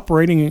man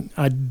operating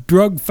a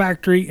drug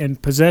factory in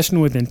possession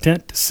with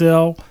intent to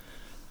sell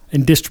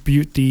and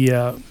distribute the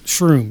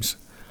shrooms.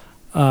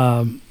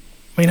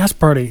 That's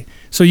pretty.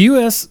 So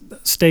U.S.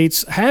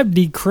 states have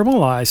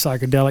decriminalized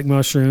psychedelic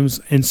mushrooms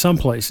in some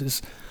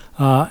places,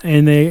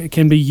 and they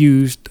can be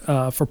used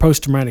for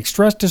post-traumatic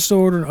stress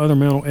disorder and other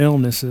mental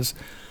illnesses.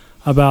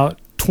 About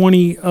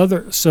 20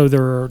 other, so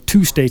there are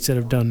 2 states that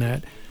have done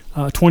that.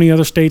 20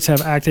 other states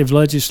have active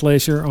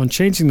legislation on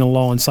changing the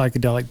law on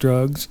psychedelic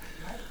drugs.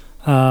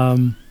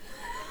 In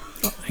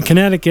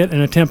Connecticut,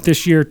 an attempt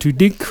this year to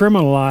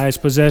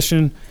decriminalize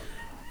possession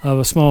of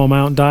a small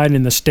amount died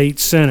in the state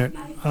Senate.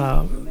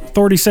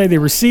 Authorities say they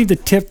received a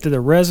tip to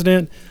the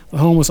resident. The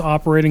home was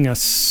operating a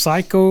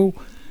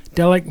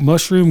psychedelic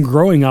mushroom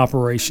growing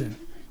operation.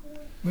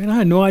 I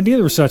had no idea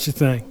there was such a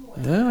thing.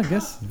 Yeah, I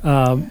guess.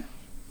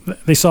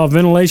 They saw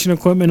ventilation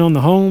equipment on the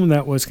home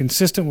that was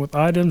consistent with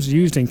items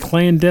used in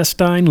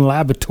clandestine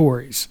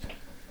laboratories.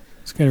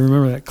 Just got to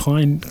remember that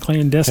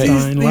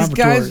clandestine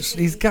laboratories.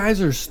 These guys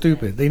are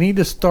stupid. They need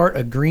to start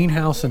a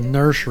greenhouse and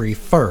nursery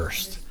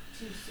first.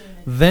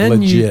 Then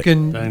Legit. you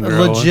can Then a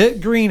grow it.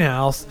 legit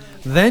greenhouse.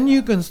 Then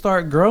you can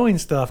start growing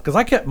stuff.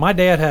 Because my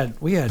dad had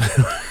 15.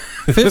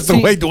 That's the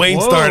way Dwayne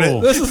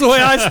started. This is the way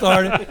I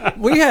started.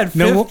 We had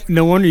 15,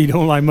 No wonder you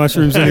don't like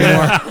mushrooms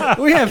anymore.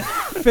 we had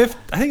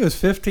I think it was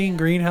 15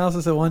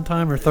 greenhouses at one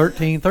time, or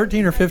 13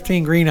 or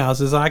 15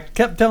 greenhouses. I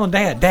kept telling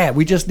Dad,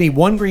 we just need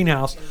one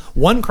greenhouse,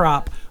 one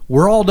crop.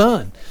 We're all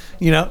done.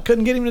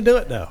 Couldn't get him to do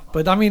it though.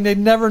 But they'd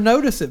never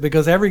notice it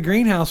because every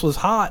greenhouse was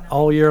hot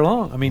all year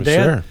long.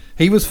 Dad, sure.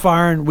 He was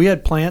firing. We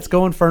had plants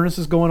going,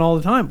 furnaces going all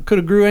the time. Could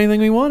have grew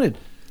anything we wanted.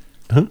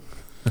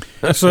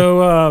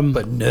 So,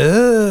 But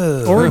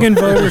no. Oregon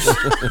voters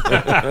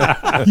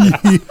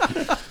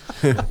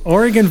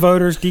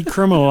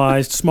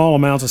decriminalized small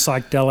amounts of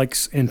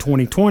psychedelics in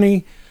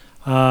 2020,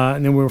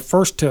 and then we were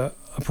first to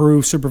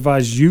approve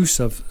supervised use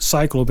of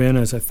cyclobin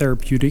as a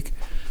therapeutic.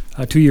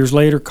 2 years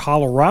later,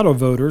 Colorado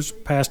voters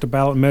passed a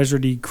ballot measure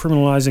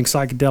decriminalizing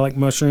psychedelic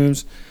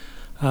mushrooms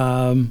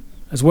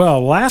as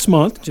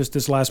well. Just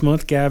this last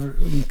month,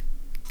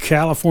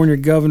 California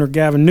Governor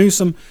Gavin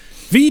Newsom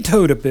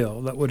vetoed a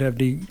bill that would have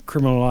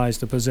decriminalized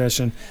the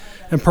possession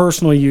and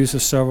personal use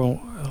of several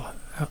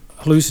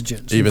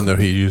hallucinogens. Even though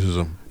he uses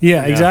them.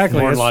 Yeah, exactly.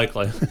 More That's-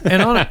 likely.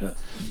 And on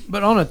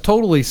a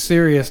totally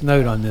serious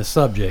note on this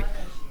subject,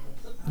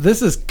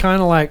 this is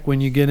kind of like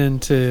when you get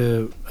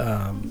into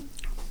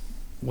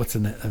what's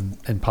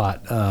in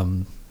pot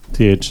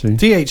THC.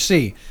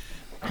 THC.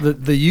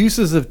 The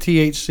uses of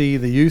THC,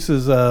 the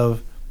uses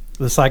of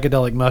the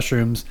psychedelic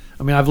mushrooms.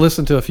 I mean, I've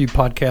listened to a few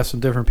podcasts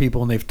from different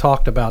people, and they've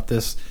talked about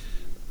this,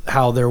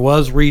 how there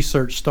was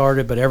research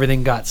started, but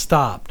everything got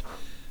stopped.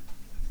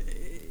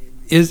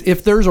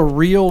 If there's a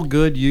real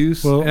good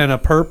use and a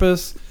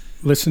purpose.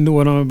 Listen to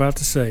what I'm about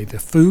to say. The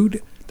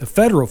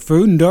Federal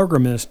Food and Drug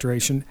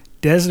Administration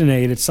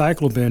designated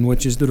psilocybin,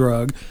 which is the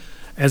drug,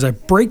 as a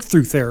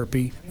breakthrough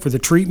therapy for the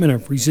treatment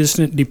of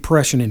resistant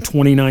depression in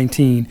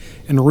 2019,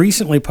 and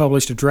recently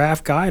published a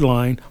draft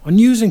guideline on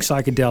using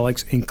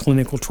psychedelics in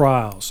clinical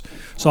trials.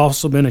 There's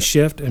also been a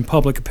shift in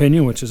public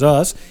opinion, which is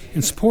us,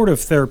 in support of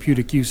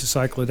therapeutic use of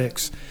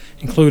psychedelics,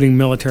 including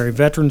military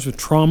veterans with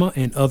trauma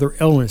and other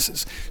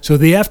illnesses. So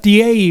the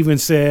FDA even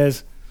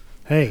says,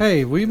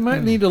 hey, we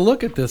might need to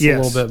look at this a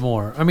little bit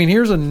more. I mean,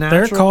 here's a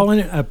natural... They're calling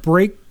it a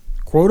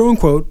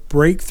quote-unquote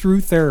breakthrough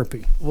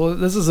therapy. Well,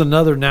 this is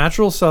another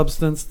natural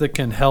substance that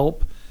can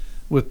help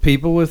with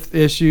people with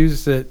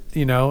issues that,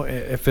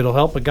 if it'll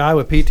help a guy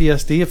with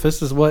PTSD, if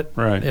this is what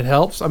it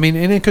helps. I mean,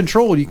 and in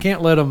control, you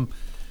can't let them...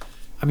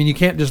 I mean, you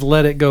can't just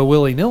let it go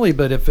willy-nilly,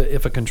 but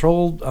if a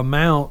controlled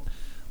amount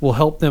will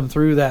help them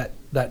through that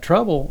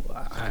trouble,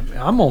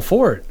 I'm all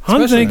for it.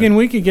 I'm thinking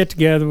we could get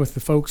together with the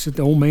folks at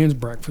the Old Man's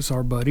Breakfast,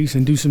 our buddies,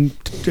 and do some...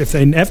 If the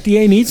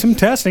FDA needs some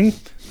testing...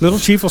 Little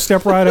Chief will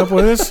step right up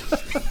with us.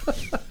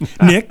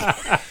 Nick.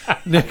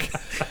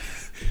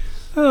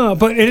 Oh,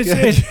 but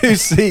Did you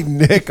see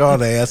Nick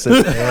on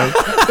acid, man?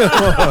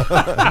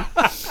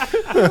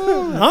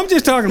 I'm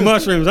just talking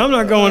mushrooms. I'm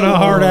not going to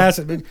hard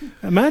acid. But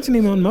imagine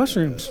him on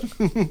mushrooms.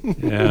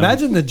 Yeah.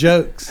 Imagine the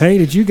jokes. Hey,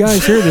 did you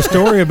guys hear the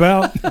story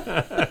about...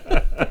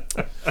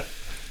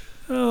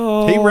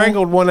 He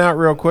wrangled one out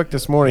real quick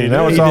this morning.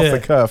 That was off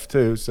the cuff,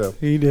 too. So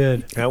he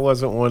did. That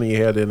wasn't one he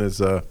had in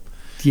his...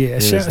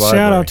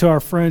 shout out to our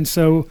friends.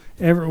 So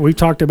we've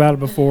talked about it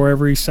before.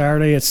 Every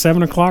Saturday at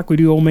 7 o'clock, we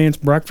do Old Man's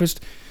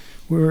Breakfast.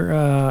 We're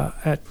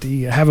at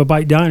the Have a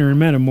Bite Diner in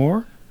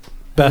Metamora.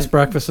 Best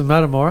breakfast in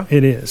Metamora.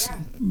 It is.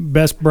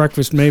 Best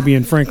breakfast maybe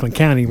in Franklin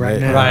County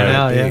right now. Right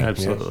now, yeah.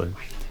 Absolutely.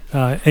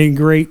 A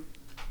great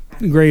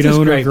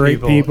owner,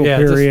 great people,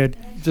 period.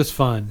 Just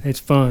fun. It's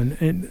fun.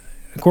 And,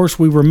 of course,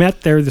 we were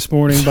met there this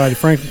morning by the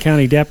Franklin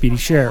County Deputy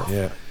Sheriff.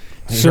 Yeah.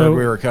 He heard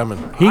we were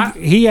coming.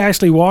 He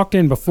actually walked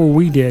in before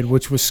we did,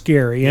 which was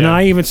scary. And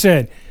I even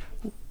said,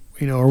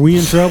 are we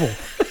in trouble?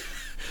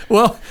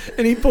 Well,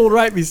 and he pulled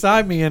right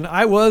beside me, and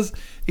I was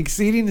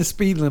exceeding the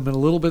speed limit a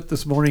little bit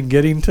this morning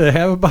getting to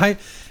Have a Bite.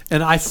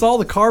 And I saw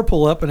the car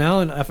pull up, and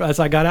Alan, as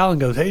I got out, and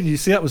goes, hey, did you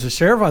see that was the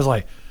sheriff? I was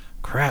like,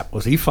 crap,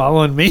 was he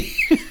following me?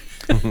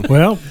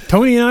 Well,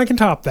 Tony and I can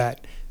top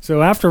that.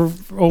 So after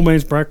Old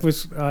Man's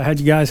Breakfast, I had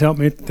you guys help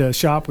me at the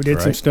shop. We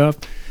did some stuff.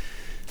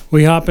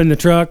 We hop in the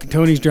truck.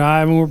 Tony's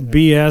driving. We're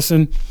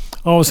BSing.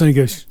 All of a sudden, he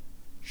goes,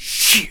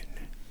 shit.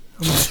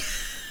 I'm like,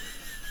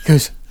 he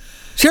goes,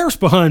 sheriff's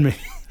behind me.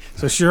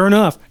 So sure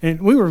enough, and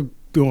we were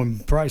doing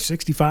probably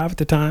 65 at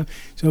the time.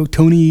 So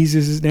Tony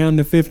eases us down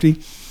to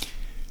 50.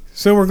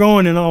 So we're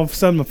going, and all of a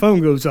sudden, my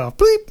phone goes off.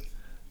 Bleep.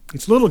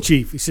 It's Little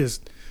Chief. He says,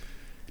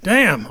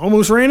 damn,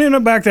 almost ran in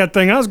and back that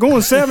thing. I was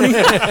going 70. So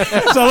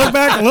I look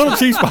back, and Little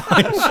Chief's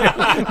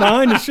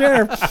behind the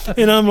sheriff.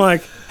 And I'm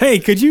like, hey,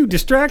 could you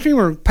distract him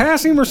or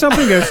pass him or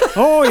something? He goes,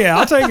 oh, yeah,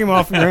 I'll take him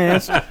off your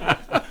hands. It's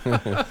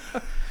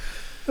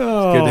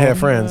good to have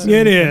friends.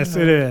 It is.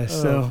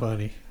 So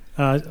funny.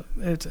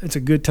 It's a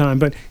good time.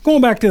 But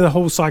going back to the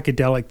whole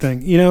psychedelic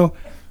thing,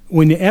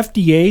 when the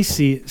FDA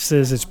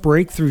says it's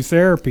breakthrough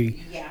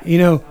therapy,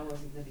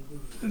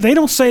 they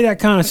don't say that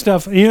kind of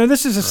stuff.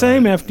 This is the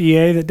same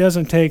FDA that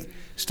doesn't take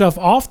stuff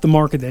off the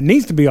market that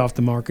needs to be off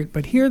the market.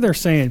 But here they're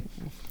saying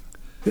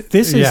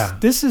this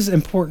is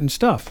important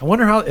stuff. I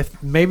wonder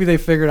if maybe they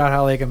figured out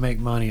how they can make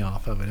money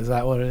off of it. Is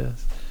that what it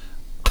is?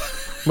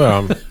 Well,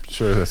 I'm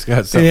sure that's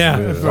got something to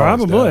do with it.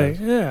 Probably.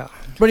 Yeah.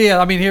 But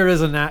I mean, here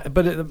is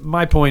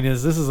my point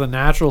is this is a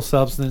natural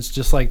substance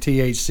just like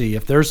THC.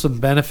 If there's some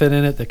benefit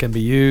in it that can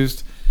be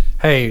used,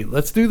 hey,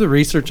 let's do the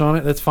research on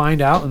it. Let's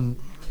find out and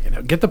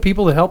get the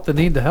people the help that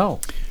need the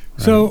help.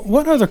 Right. So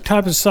what other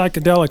types of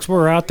psychedelics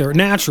were out there?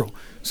 Natural.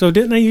 So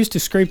didn't they used to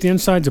scrape the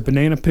insides of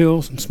banana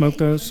peels and smoke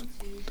those?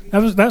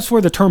 That's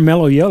where the term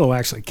mellow yellow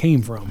actually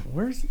came from.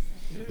 Where's?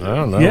 I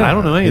don't know. Yeah, I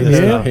don't know any of this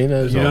stuff. He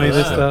knows all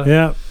this stuff.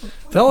 Yeah.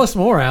 Tell us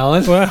more,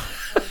 Alan. Well,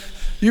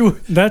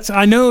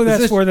 I know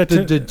that's where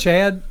did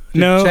Chad?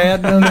 No,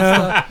 Chad know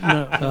stuff?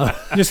 No.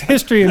 Just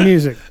history of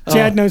music.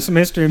 Chad knows some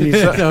history of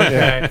music.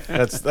 Okay,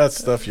 that's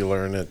stuff you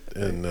learn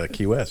in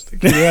Key West.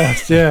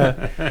 Yes,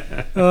 yeah.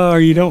 Or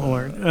you don't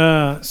learn.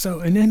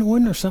 And then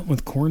wasn't there something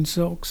with corn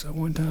silks at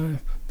one time?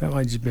 That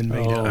might have just been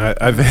made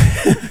up.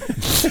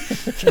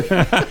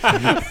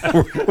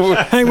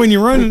 Hey, when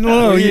you're running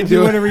low, you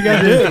do whatever you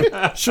got to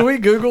do. Should we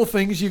Google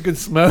things you can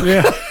smoke?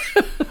 Yeah.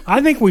 I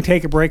think we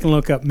take a break and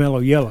look up mellow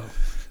yellow.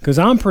 Because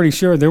I'm pretty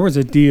sure there was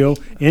a deal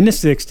in the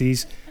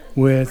 60s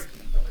with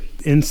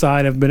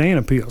inside of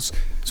banana peels.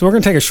 So we're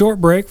going to take a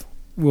short break.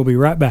 We'll be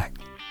right back.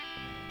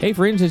 Hey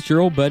friends, it's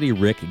your old buddy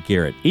Rick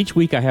Garrett. Each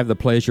week I have the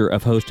pleasure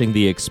of hosting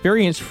the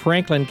Experience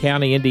Franklin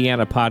County,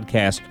 Indiana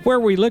podcast,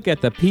 where we look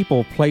at the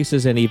people,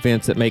 places, and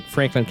events that make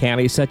Franklin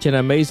County such an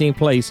amazing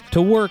place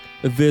to work,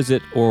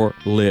 visit, or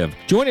live.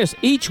 Join us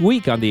each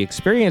week on the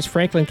Experience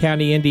Franklin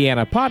County,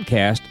 Indiana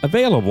podcast,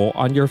 available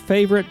on your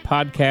favorite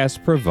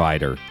podcast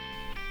provider.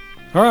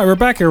 All right, we're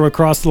back here with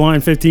Cross the Line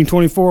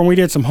 1524, and we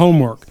did some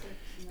homework.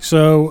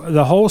 So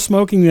the whole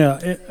smoking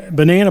the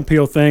banana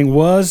peel thing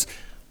was...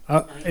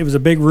 it was a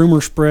big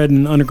rumor spread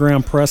in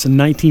underground press in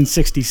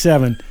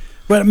 1967,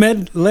 but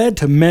it led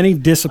to many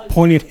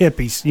disappointed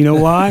hippies. You know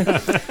why?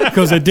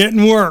 Because it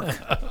didn't work.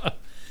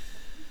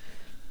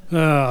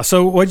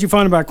 So what did you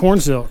find about corn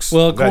silks?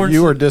 Well,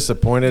 you were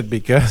disappointed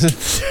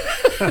because...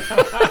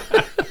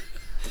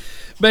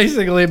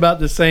 Basically about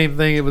the same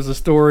thing. It was a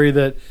story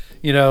that,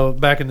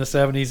 back in the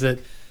 70s that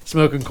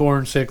smoking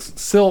corn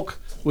silk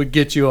would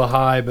get you a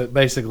high, but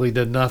basically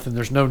did nothing.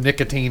 There's no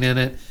nicotine in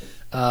it.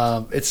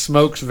 It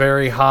smokes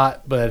very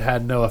hot, but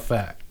had no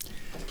effect.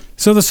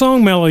 So the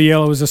song "Mellow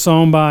Yellow" is a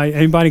song by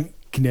anybody.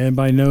 Can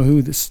anybody know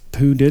who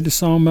did the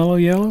song "Mellow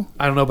Yellow"?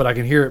 I don't know, but I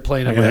can hear it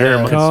playing in my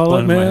head. Call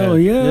it Mellow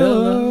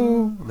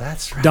Yellow.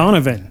 That's right.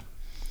 Donovan.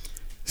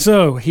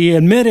 So he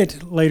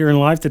admitted later in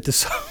life that the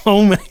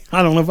song,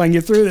 I don't know if I can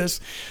get through this,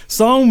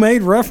 song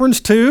made reference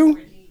to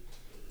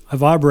a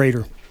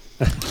vibrator.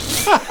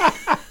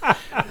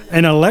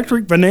 An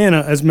electric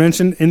banana, as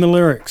mentioned in the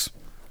lyrics.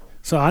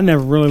 So I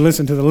never really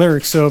listened to the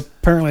lyrics, so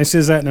apparently it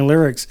says that in the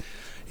lyrics.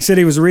 He said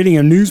he was reading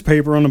a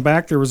newspaper. On the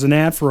back there was an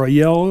ad for a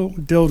yellow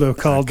dildo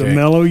called the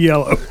Mellow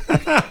Yellow.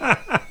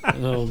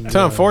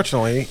 So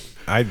unfortunately,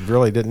 I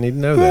really didn't need to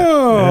know that.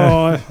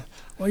 Oh,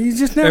 well, you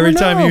just never Every know.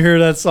 time you hear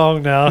that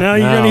song now you're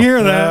going to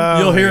hear that.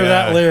 You'll hear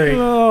that lyric.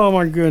 Oh,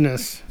 my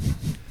goodness.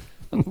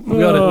 We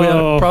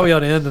probably ought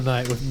to end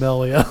tonight with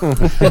Mellow Yellow.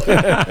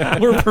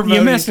 We're promoting.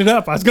 You messed it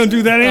up. I was going to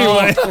do that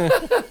anyway.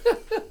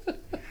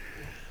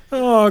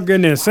 Oh,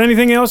 goodness.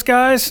 Anything else,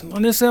 guys,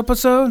 on this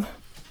episode?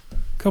 A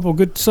couple of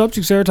good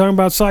subjects there, talking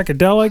about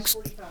psychedelics,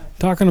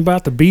 talking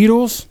about the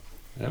Beatles,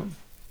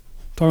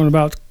 talking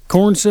about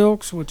corn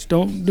silks, which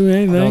don't do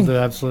anything. Don't do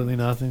absolutely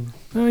nothing.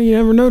 Well, you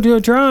never know till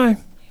you try.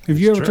 If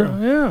you ever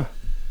try, yeah.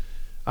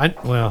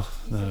 No.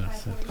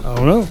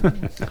 Oh, no.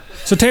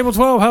 So Table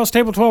 12, how's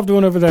Table 12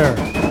 doing over there?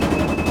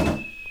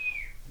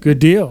 Good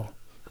deal.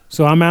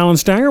 So I'm Alan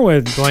Stanger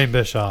with Dwayne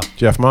Bischoff,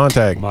 Jeff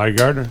Montag, Mike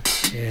Gardner.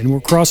 And we'll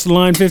cross the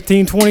line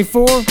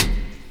 1524. We're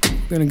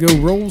going to go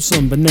roll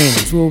some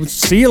bananas. We'll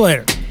see you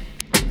later.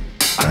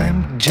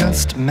 I'm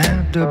just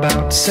mad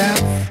about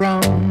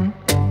saffron.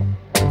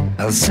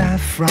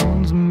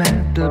 Saffron's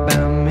mad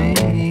about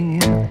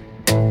me.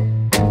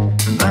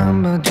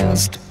 I'm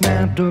just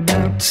mad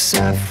about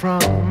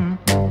saffron.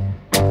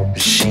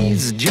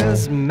 She's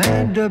just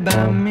mad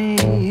about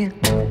me.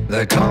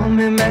 They call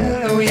me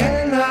Mellow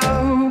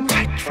Yellow,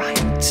 quite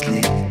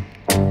rightly.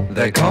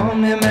 They call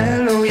me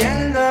Mellow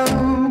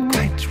Yellow,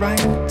 quite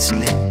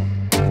rightly.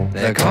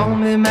 They call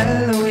me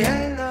Mellow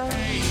Yellow.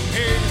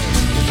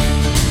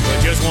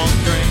 Just one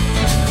drink.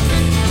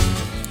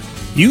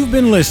 You've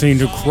been listening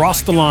to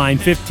Cross the Line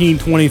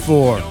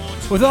 1524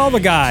 with all the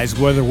guys,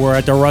 whether we're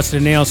at the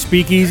Rusted Nail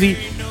Speakeasy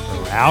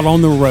or out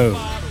on the road.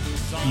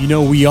 You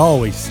know we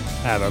always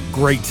have a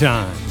great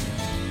time.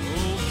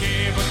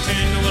 Okay,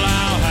 pretend well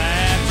I'll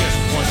have just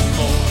one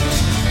more.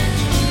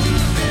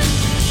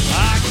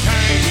 I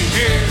came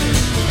here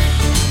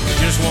for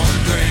just one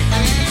drink.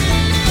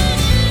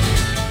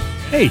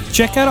 Hey,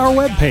 check out our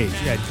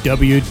webpage at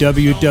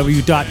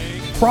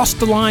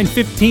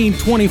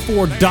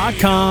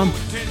www.crosstheline1524.com.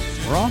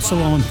 We're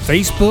also on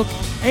Facebook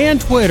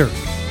and Twitter.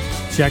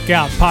 Check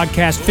out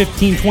Podcast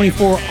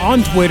 1524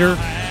 on Twitter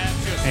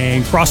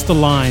and Cross the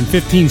Line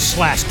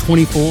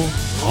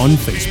 15/24 on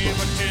Facebook.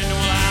 Pretend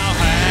well I'll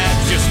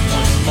have just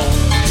one more.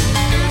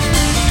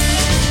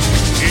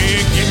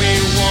 Yeah, give me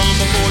one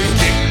before you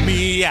kick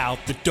me out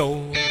the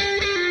door.